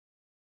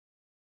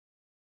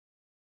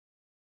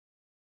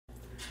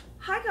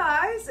Hi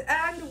guys,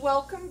 and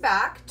welcome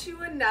back to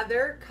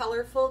another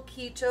colorful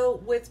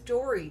keto with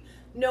Dory,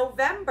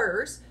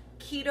 November's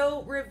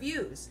keto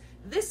reviews.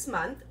 This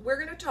month we're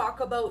going to talk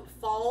about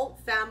fall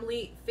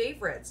family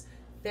favorites.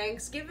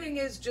 Thanksgiving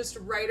is just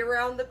right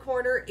around the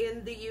corner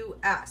in the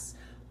US.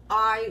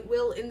 I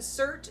will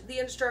insert the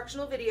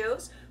instructional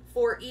videos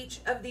for each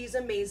of these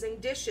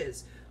amazing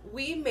dishes.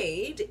 We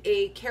made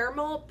a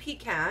caramel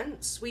pecan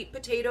sweet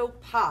potato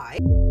pie.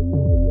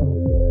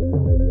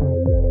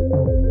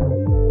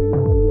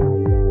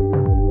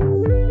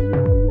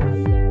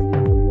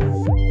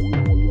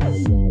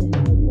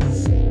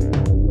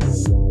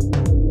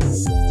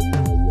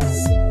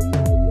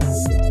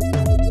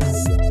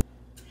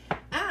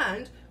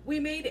 And we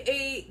made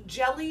a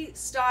jelly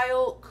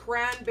style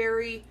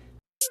cranberry .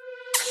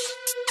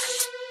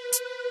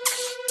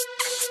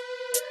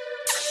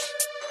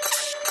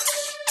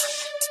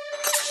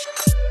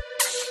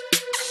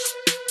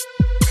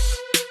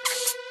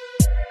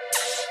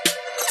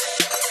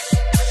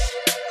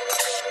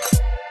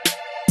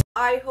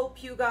 I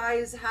hope you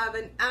guys have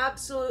an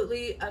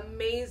absolutely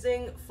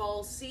amazing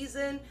fall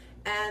season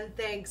and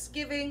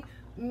Thanksgiving.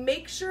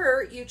 Make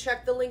sure you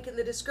check the link in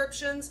the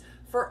descriptions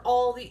for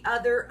all the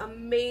other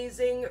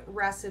amazing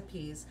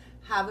recipes.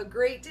 Have a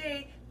great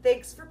day.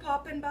 Thanks for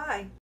popping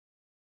by.